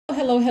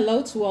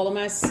Hello to all of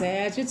my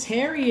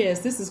Sagittarius.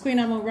 This is Queen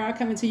Amun Ra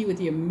coming to you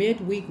with your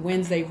midweek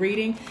Wednesday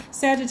reading.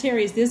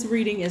 Sagittarius, this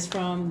reading is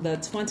from the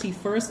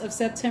 21st of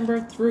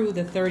September through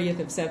the 30th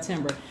of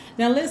September.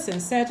 Now listen,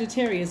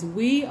 Sagittarius,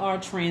 we are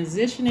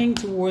transitioning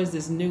towards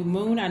this new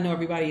moon. I know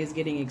everybody is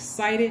getting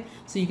excited,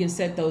 so you can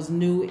set those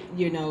new,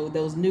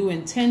 those new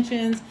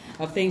intentions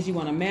of things you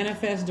want to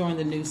manifest during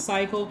the new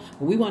cycle.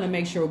 But we want to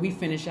make sure we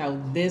finish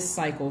out this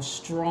cycle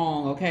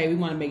strong, okay? We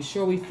want to make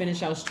sure we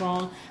finish out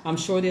strong. I'm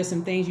sure there's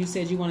some things you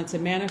said you wanted to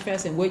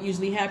manifest, and what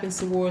usually happens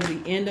towards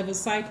the end of a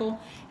cycle,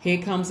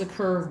 here comes a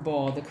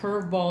curveball. The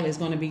curveball is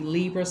going to be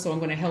Libra, so I'm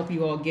going to help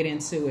you all get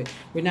into it.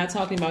 We're not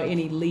talking about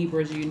any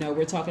Libras,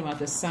 we're talking about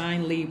the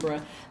sign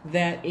Libra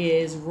that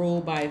is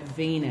ruled by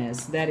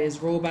Venus. That is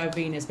ruled by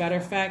Venus. Matter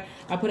of fact,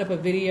 I put up a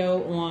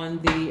video on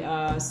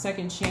the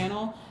second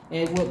channel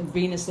and what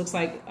Venus looks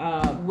like,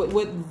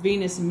 what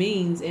Venus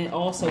means, and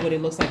also what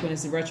it looks like when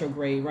it's in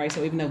retrograde, right?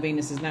 So even though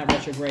Venus is not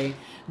retrograde,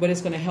 but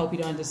it's going to help you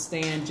to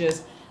understand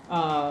just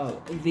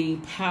the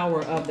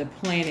power of the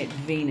planet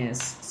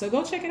Venus. So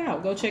go check it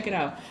out. Go check it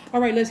out.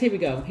 All right, here we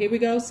go. Here we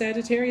go,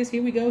 Sagittarius.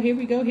 Here we go. Here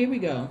we go. Here we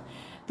go.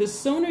 The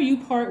sooner you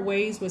part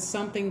ways with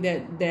something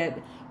that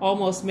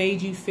almost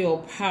made you feel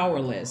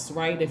powerless,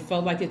 right? It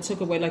felt like it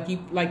took away,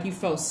 like you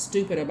felt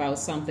stupid about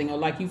something, or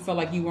like you felt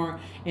like you weren't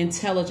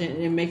intelligent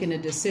in making a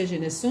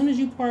decision. As soon as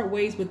you part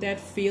ways with that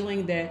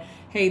feeling that,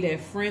 hey, that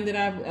friend that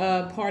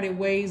I've parted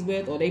ways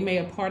with, or they may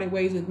have parted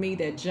ways with me,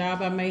 that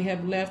job I may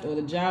have left, or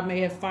the job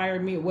may have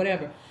fired me, or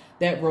whatever,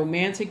 that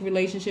romantic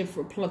relationship,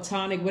 for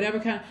platonic,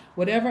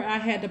 whatever I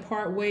had to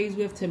part ways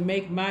with to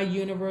make my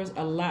universe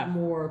a lot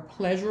more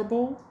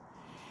pleasurable,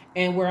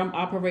 and where I'm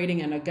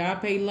operating in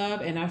agape love,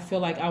 and I feel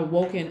like I've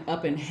woken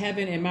up in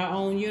heaven in my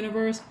own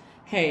universe,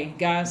 hey,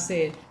 God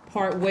said,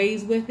 part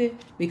ways with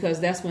it, because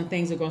that's when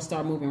things are going to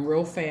start moving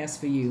real fast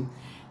for you.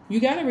 You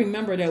got to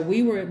remember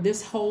that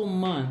this whole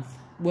month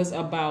was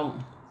about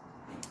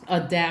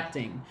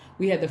adapting.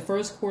 We had the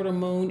first quarter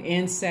moon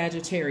in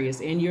Sagittarius,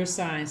 in your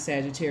sign,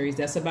 Sagittarius.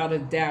 That's about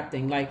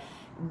adapting, like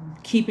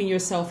keeping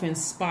yourself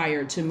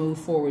inspired to move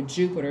forward.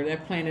 Jupiter,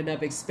 that planet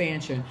of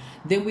expansion.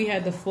 Then we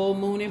had the full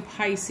moon in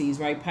Pisces,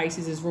 right?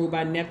 Pisces is ruled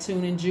by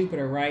Neptune and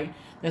Jupiter, right?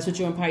 That's what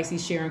you and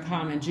Pisces share in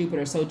common,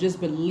 Jupiter. So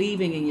just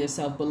believing in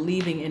yourself,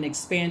 believing in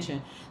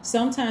expansion.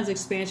 Sometimes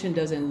expansion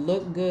doesn't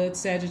look good,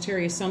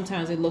 Sagittarius.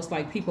 Sometimes it looks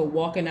like people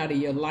walking out of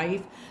your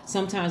life.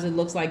 Sometimes it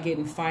looks like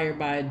getting fired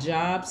by a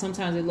job.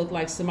 Sometimes it looks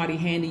like somebody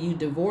handing you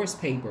divorce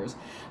papers.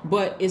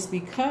 But it's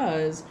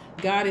because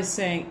God is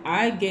saying,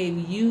 I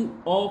gave you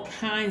all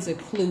kinds of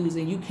clues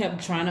and you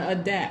kept trying to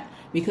adapt,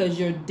 because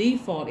your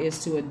default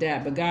is to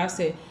adapt. But God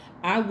said,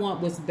 I want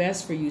what's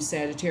best for you,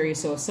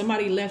 Sagittarius. So if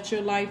somebody left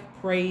your life,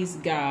 praise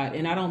God.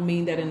 And I don't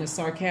mean that in a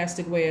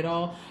sarcastic way at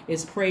all.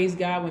 It's praise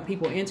God when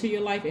people enter your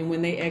life and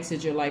when they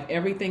exit your life.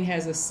 Everything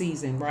has a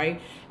season,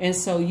 right? And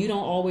so you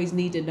don't always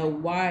need to know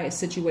why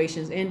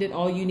situations ended.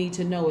 All you need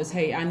to know is,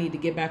 hey, I need to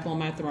get back on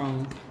my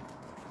throne.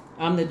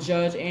 I'm the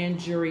judge and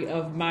jury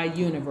of my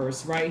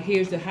universe, right?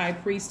 Here's the High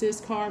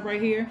Priestess card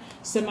right here.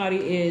 Somebody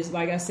is,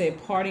 like I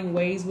said, parting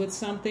ways with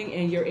something,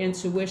 and your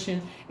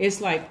intuition,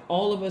 it's like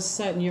all of a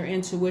sudden your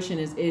intuition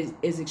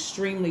is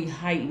extremely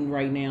heightened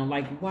right now.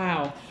 Like,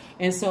 wow.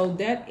 And so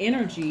that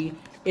energy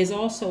is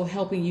also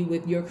helping you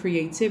with your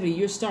creativity.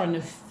 You're starting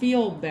to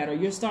feel better.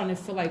 You're starting to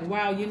feel like,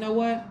 wow, you know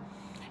what?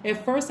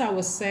 At first I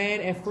was sad.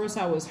 At first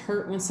I was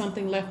hurt when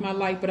something left my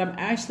life, but I'm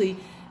actually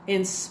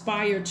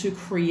inspired to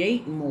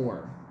create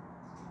more.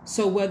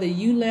 So whether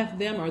you left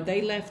them or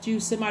they left you,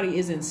 somebody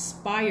is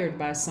inspired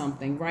by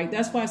something, right?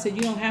 That's why I said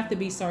you don't have to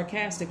be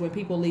sarcastic when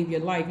people leave your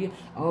life.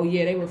 Oh,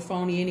 yeah, they were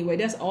phony anyway.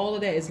 That's all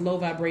of that is low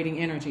vibrating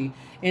energy.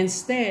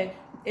 Instead,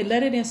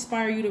 let it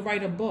inspire you to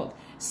write a book.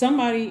 So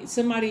many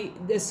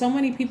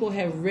people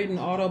have written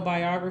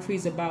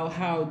autobiographies about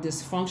how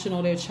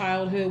dysfunctional their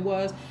childhood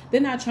was.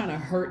 They're not trying to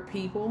hurt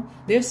people.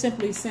 They're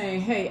simply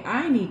saying, hey,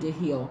 I need to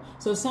heal.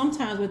 So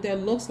sometimes what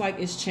that looks like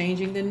is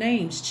changing the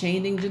names,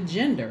 changing the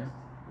gender,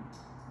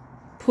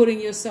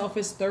 putting yourself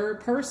as third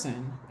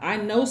person. I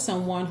know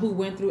someone who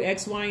went through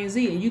X, Y, and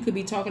Z, and you could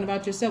be talking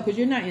about yourself because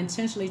you're not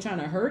intentionally trying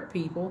to hurt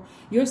people.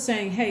 You're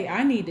saying, hey,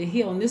 I need to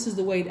heal, and this is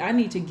the way I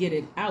need to get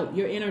it out.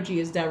 Your energy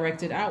is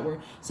directed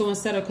outward. So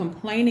instead of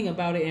complaining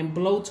about it and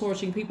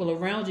blowtorching people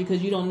around you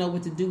because you don't know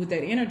what to do with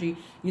that energy,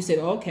 you said,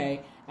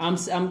 okay, I'm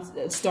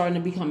starting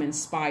to become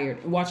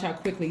inspired. Watch how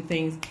quickly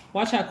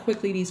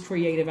these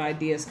creative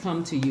ideas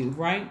come to you,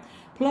 right?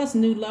 Plus,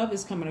 new love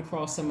is coming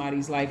across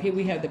somebody's life. Here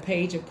we have the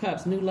Page of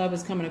Cups. New love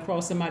is coming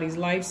across somebody's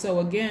life. So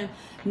again,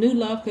 new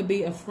love could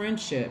be a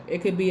friendship.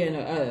 It could be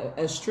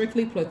a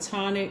strictly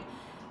platonic,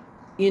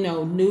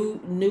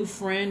 new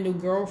friend, new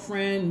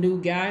girlfriend, new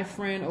guy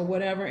friend, or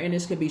whatever. And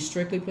this could be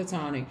strictly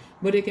platonic.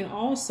 But it can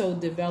also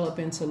develop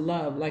into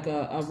love, like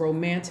a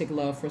romantic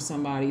love for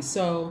somebody.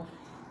 So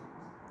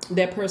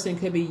that person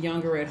could be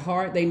younger at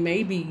heart. They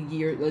may be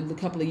a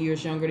couple of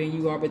years younger than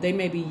you are, but they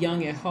may be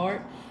young at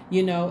heart,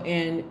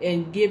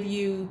 and give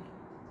you,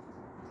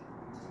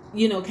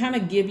 kind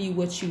of give you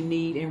what you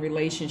need in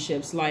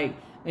relationships. Like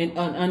and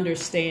an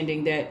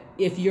understanding that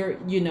if you're,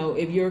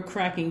 if you're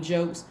cracking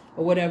jokes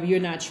or whatever, you're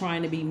not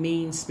trying to be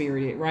mean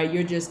spirited, right?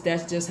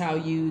 That's just how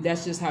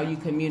you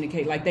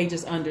communicate. Like, they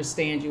just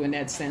understand you in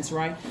that sense,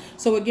 right?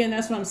 So again,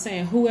 that's what I'm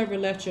saying. Whoever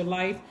left your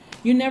life,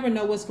 you never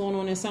know what's going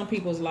on in some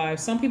people's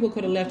lives. Some people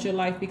could have left your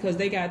life because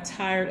they got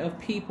tired of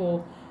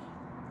people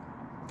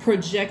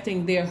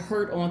projecting their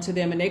hurt onto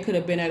them, and they could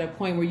have been at a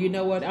point where, you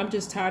know what, I'm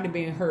just tired of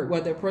being hurt,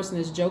 whether a person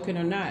is joking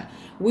or not.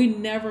 We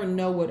never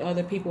know what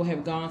other people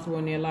have gone through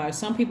in their lives.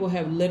 Some people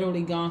have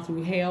literally gone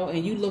through hell,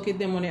 and you look at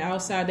them on the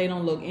outside, they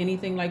don't look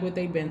anything like what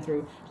they've been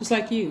through. Just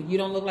like you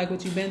don't look like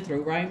what you've been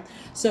through, right?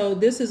 So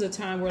this is a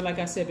time where, like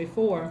I said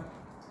before,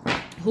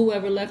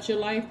 whoever left your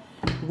life,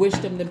 wish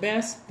them the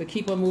best, but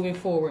keep on moving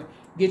forward.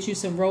 Get you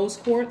some rose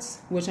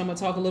quartz, which I'm going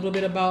to talk a little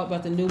bit about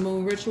the new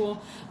moon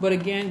ritual. But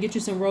again, get you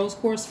some rose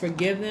quartz,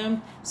 forgive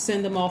them,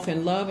 send them off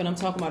in love. And I'm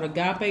talking about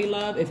agape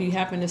love. If you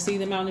happen to see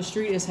them out in the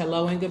street, it's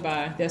hello and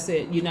goodbye. That's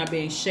it. You're not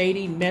being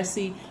shady,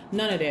 messy,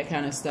 none of that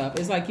kind of stuff.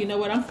 It's like, you know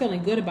what, I'm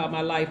feeling good about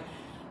my life.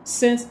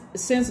 Since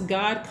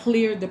God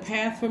cleared the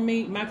path for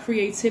me, my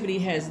creativity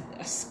has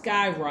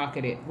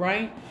skyrocketed,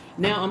 right?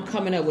 Now I'm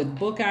coming up with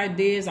book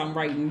ideas. I'm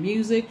writing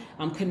music.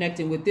 I'm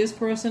connecting with this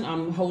person.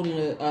 I'm holding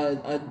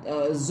a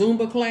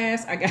Zumba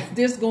class. I got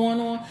this going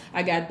on.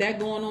 I got that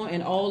going on.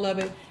 And all of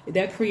it,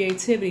 that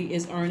creativity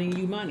is earning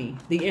you money,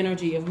 the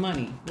energy of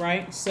money,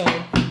 right? So,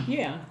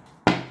 yeah.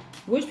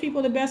 Wish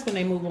people the best when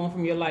they move on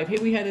from your life.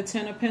 Here we had the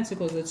 10 of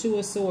Pentacles, the 2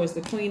 of Swords,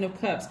 the Queen of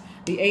Cups,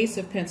 the Ace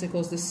of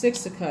Pentacles, the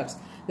 6 of Cups,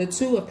 the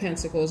 2 of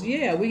Pentacles.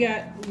 Yeah, we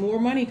got more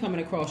money coming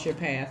across your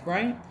path,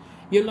 right?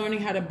 You're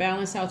learning how to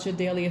balance out your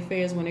daily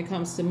affairs when it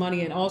comes to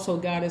money. And also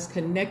God is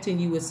connecting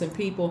you with some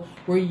people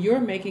where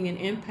you're making an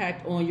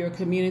impact on your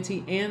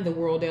community and the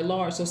world at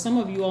large. So some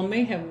of you all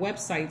may have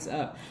websites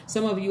up.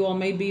 Some of you all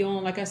may be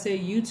on, like I said,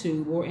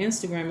 YouTube or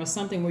Instagram or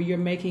something where you're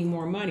making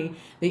more money.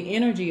 The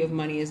energy of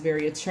money is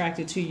very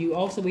attracted to you.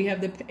 Also, we have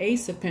the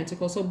Ace of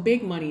Pentacles. So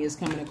big money is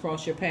coming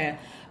across your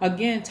path.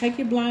 Again, take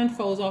your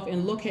blindfolds off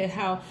and look at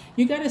how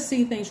you got to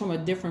see things from a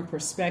different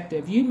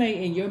perspective. You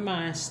may, in your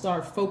mind,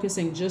 start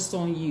focusing just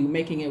on you,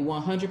 making it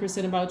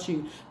 100% about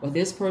you. Well,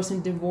 this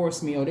person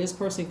divorced me, or this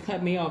person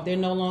cut me off. They're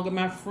no longer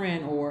my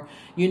friend, or,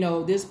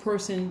 this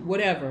person,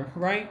 whatever,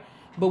 right?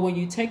 But when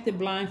you take the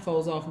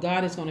blindfolds off,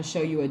 God is going to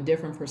show you a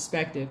different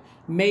perspective.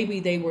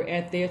 Maybe they were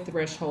at their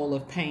threshold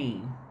of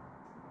pain.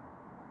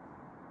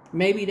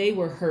 Maybe they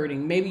were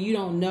hurting. Maybe you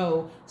don't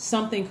know.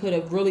 Something could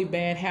have really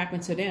bad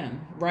happened to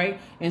them,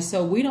 right? And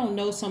so we don't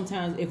know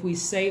sometimes if we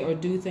say or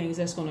do things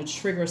that's going to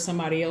trigger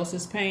somebody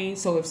else's pain.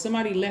 So if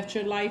somebody left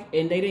your life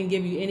and they didn't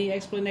give you any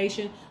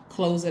explanation,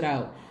 close it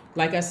out.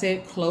 Like I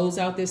said, close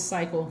out this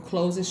cycle.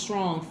 Close it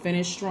strong.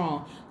 Finish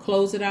strong.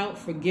 Close it out.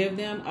 Forgive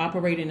them.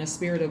 Operate in a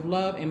spirit of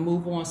love and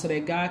move on so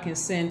that God can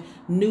send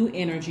new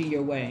energy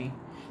your way.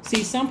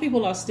 See, some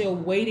people are still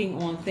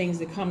waiting on things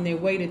to come their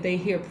way that they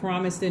hear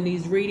promised in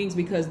these readings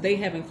because they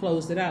haven't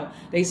closed it out.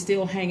 They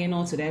still hanging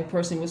on to that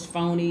person was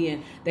phony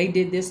and they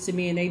did this to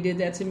me and they did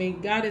that to me.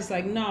 God is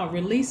like, no,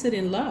 release it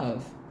in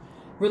love.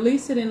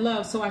 Release it in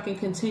love so I can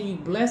continue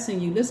blessing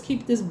you. Let's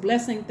keep this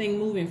blessing thing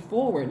moving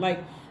forward.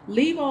 Like,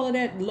 leave all of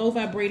that low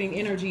vibrating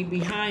energy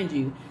behind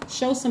you.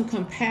 Show some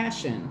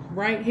compassion,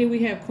 right? Here we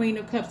have Queen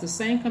of Cups. The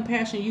same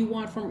compassion you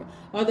want from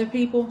other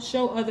people,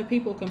 show other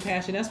people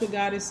compassion. That's what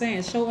God is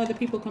saying. Show other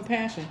people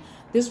compassion.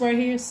 This right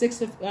here,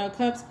 6 of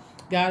Cups,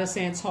 God is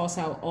saying toss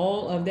out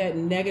all of that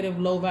negative,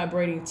 low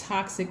vibrating,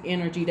 toxic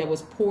energy that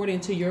was poured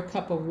into your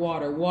cup of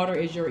water. Water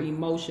is your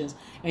emotions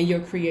and your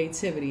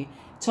creativity.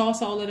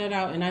 Toss all of that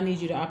out, and I need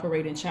you to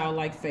operate in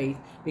childlike faith,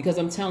 because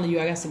I'm telling you,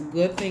 I got some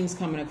good things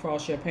coming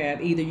across your path.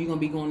 Either you're going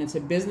to be going into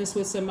business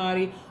with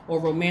somebody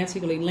or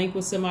romantically linked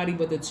with somebody,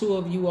 but the two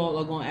of you all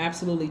are going to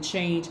absolutely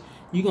change.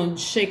 You're going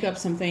to shake up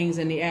some things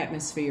in the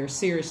atmosphere.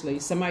 Seriously,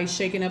 somebody's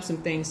shaking up some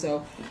things.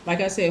 So, like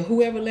I said,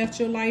 whoever left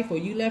your life or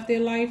you left their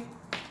life,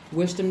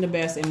 wish them the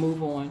best and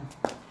move on.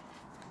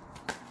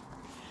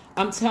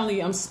 I'm telling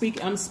you, I'm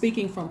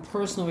speaking from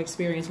personal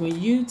experience. When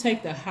you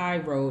take the high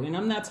road, and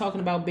I'm not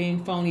talking about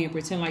being phony and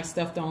pretend like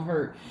stuff don't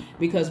hurt,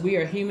 because we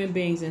are human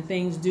beings and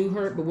things do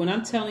hurt. But when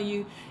I'm telling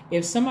you,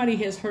 if somebody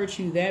has hurt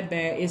you that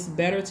bad, it's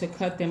better to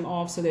cut them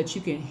off so that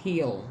you can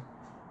heal.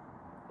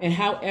 And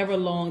however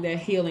long that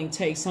healing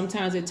takes,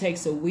 sometimes it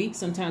takes a week,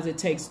 sometimes it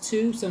takes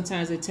 2,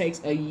 sometimes it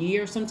takes a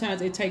year,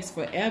 sometimes it takes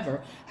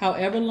forever.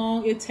 However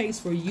long it takes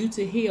for you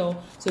to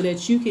heal so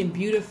that you can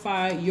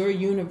beautify your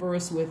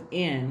universe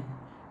within.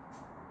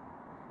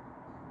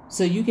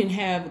 So you can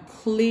have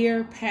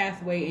clear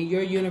pathway in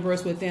your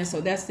universe within.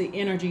 So that's the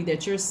energy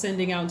that you're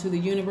sending out into the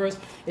universe,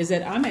 is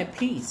that I'm at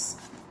peace.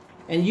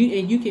 And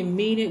you can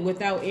mean it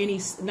without any,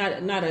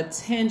 not a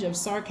tinge of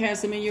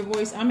sarcasm in your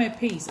voice. I'm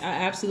at peace. I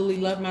absolutely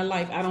love my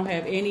life. I don't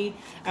have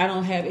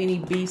any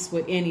beefs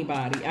with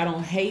anybody. I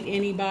don't hate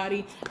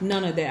anybody.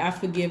 None of that. I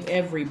forgive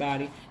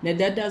everybody. Now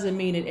that doesn't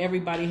mean that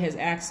everybody has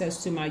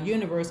access to my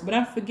universe, but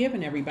I've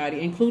forgiven everybody,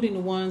 including the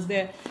ones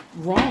that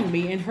wronged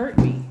me and hurt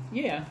me.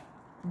 Yeah,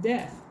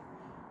 death.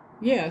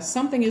 Yeah,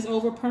 something is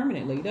over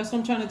permanently. That's what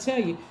I'm trying to tell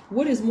you.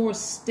 What is more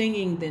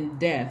stinging than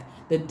death?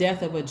 The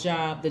death of a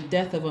job, the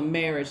death of a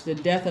marriage, the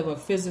death of a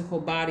physical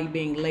body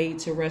being laid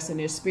to rest and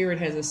their spirit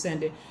has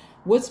ascended.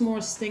 What's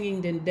more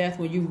stinging than death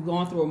when you've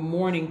gone through a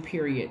mourning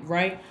period,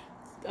 right?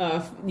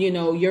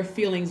 Your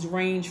feelings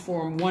range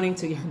from wanting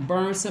to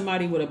burn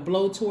somebody with a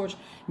blowtorch,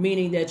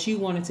 meaning that you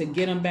wanted to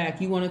get them back.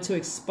 You wanted to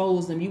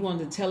expose them. You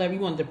wanted to tell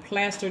everyone, you wanted to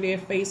plaster their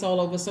face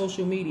all over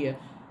social media.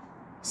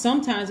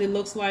 Sometimes it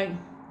looks like,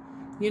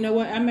 you know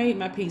what, I made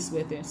my peace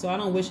with it, so I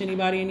don't wish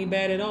anybody any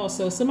bad at all.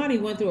 So somebody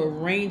went through a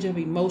range of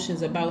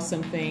emotions about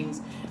some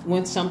things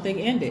when something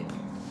ended.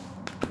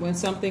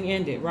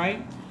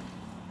 Right?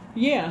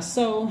 Yeah,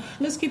 so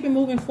let's keep it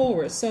moving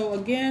forward. So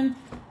again,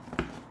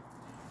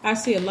 I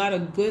see a lot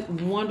of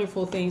good,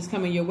 wonderful things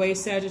coming your way,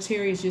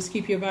 Sagittarius. Just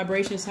keep your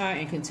vibrations high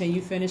and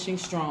continue finishing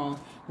strong.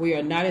 We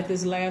are not at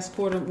this last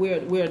quarter.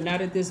 We are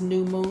not at this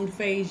new moon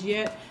phase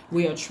yet.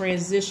 We are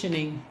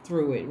transitioning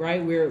through it,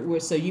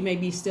 right? So you may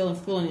be still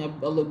feeling a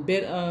little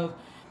bit of,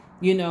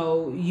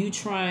 you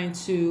trying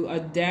to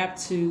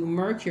adapt to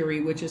Mercury,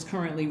 which is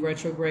currently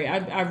retrograde.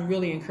 I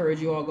really encourage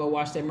you all go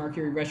watch that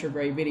Mercury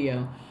retrograde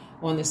video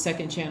on the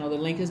second channel. The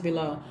link is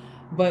below.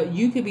 But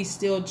you could be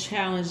still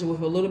challenged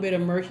with a little bit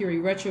of Mercury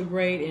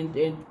retrograde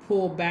and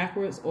pull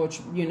backwards, or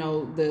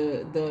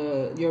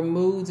your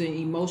moods and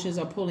emotions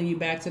are pulling you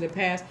back to the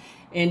past,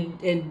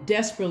 and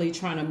desperately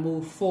trying to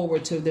move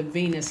forward to the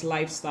Venus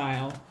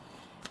lifestyle,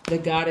 the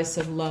goddess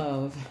of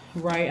love,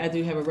 right? I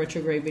do have a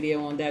retrograde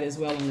video on that as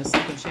well on the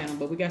second channel,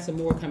 but we got some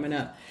more coming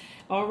up.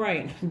 All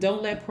right,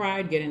 don't let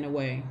pride get in the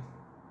way.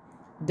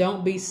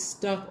 Don't be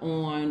stuck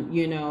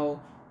on,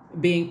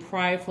 being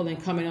prideful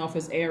and coming off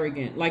as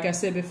arrogant. Like I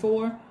said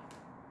before,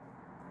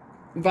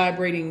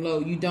 vibrating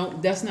low.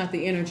 That's not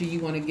the energy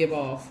you want to give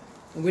off.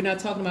 And we're not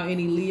talking about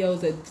any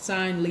Leos. That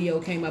sign Leo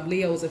came up.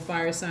 Leo is a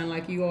fire sign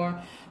like you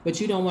are,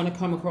 but you don't want to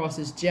come across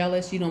as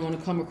jealous. You don't want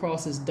to come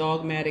across as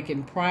dogmatic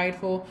and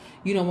prideful.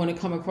 You don't want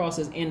to come across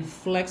as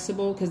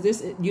inflexible, because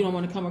you don't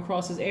want to come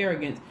across as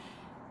arrogant.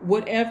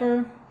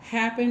 Whatever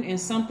happened and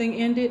something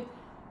ended,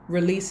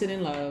 release it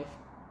in love.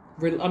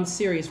 I'm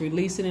serious,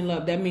 release it in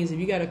love. That means if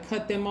you got to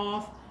cut them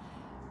off,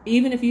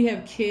 even if you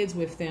have kids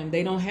with them,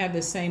 they don't have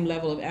the same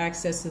level of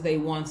access that they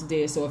once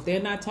did. So if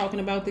they're not talking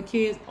about the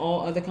kids,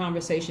 all other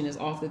conversation is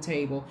off the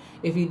table.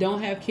 If you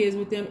don't have kids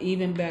with them,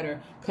 even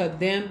better. Cut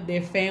them,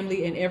 their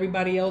family, and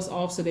everybody else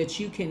off so that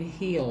you can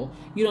heal.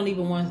 You don't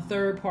even want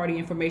third-party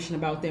information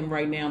about them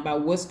right now,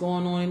 about what's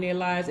going on in their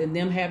lives and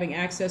them having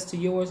access to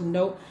yours.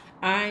 Nope.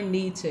 I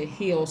need to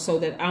heal so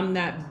that I'm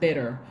not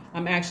bitter.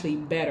 I'm actually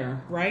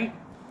better, right?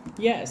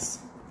 Yes.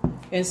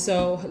 And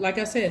so, like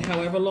I said,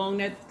 however long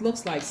that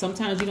looks like,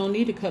 sometimes you don't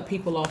need to cut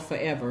people off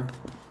forever.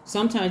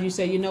 Sometimes you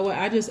say, you know what,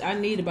 I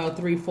need about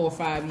 3, 4,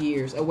 5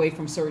 years away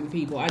from certain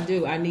people. I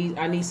do. I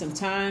need some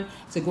time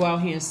to go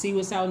out here and see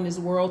what's out in this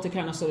world, to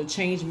kind of sort of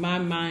change my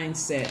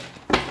mindset.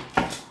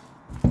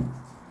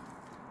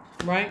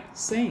 Right?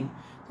 Sing.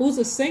 Who's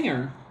a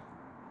singer?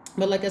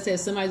 But like I said,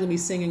 somebody's going to be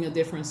singing a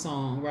different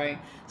song, right?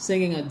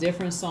 Singing a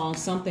different song.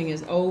 Something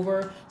is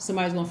over.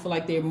 Somebody's going to feel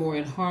like they're more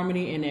in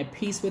harmony and at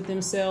peace with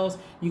themselves.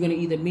 You're going to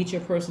either meet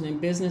your person in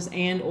business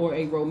and or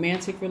a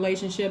romantic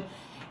relationship.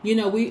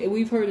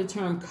 We've heard the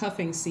term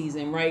cuffing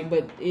season, right?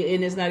 But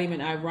it's not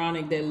even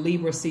ironic that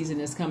Libra season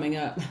is coming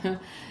up.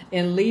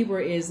 And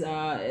Libra is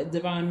a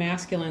divine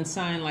masculine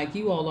sign like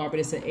you all are, but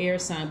it's an air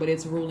sign, but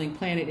its ruling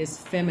planet is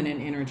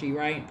feminine energy,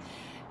 right?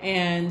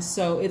 And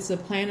so it's a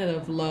planet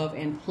of love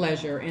and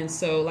pleasure. And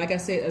so, like I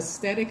said,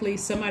 aesthetically,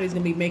 somebody's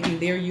going to be making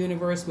their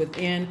universe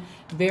within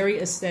very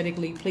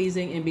aesthetically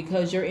pleasing. And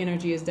because your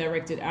energy is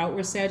directed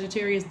outward,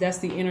 Sagittarius, that's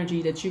the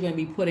energy that you're going to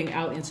be putting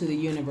out into the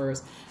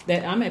universe.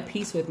 That I'm at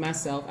peace with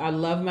myself. I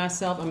love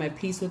myself. I'm at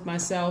peace with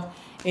myself.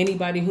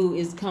 Anybody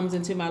who comes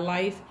into my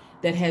life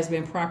that has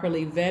been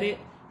properly vetted,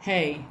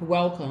 hey,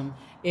 welcome.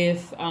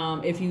 If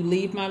you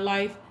leave my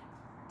life,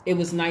 it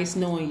was nice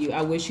knowing you.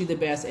 I wish you the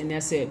best, and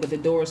that's it. But the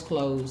door is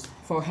closed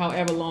for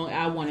however long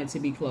I want it to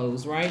be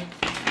closed, right?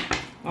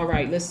 All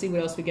right, let's see what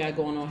else we got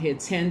going on here.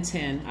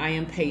 10-10, I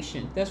am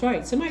patient. That's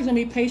right. Somebody's going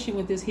to be patient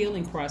with this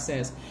healing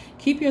process.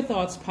 Keep your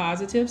thoughts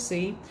positive,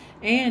 see?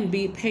 And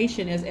be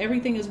patient as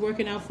everything is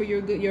working out for your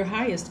good, your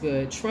highest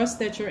good. Trust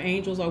that your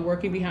angels are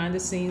working behind the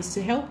scenes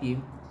to help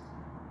you.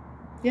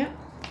 Yeah.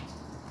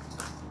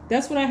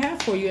 That's what I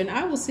have for you, and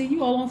I will see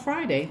you all on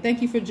Friday.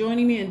 Thank you for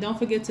joining me, and don't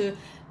forget to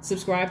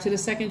subscribe to the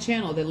second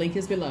channel. The link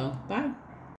is below. Bye.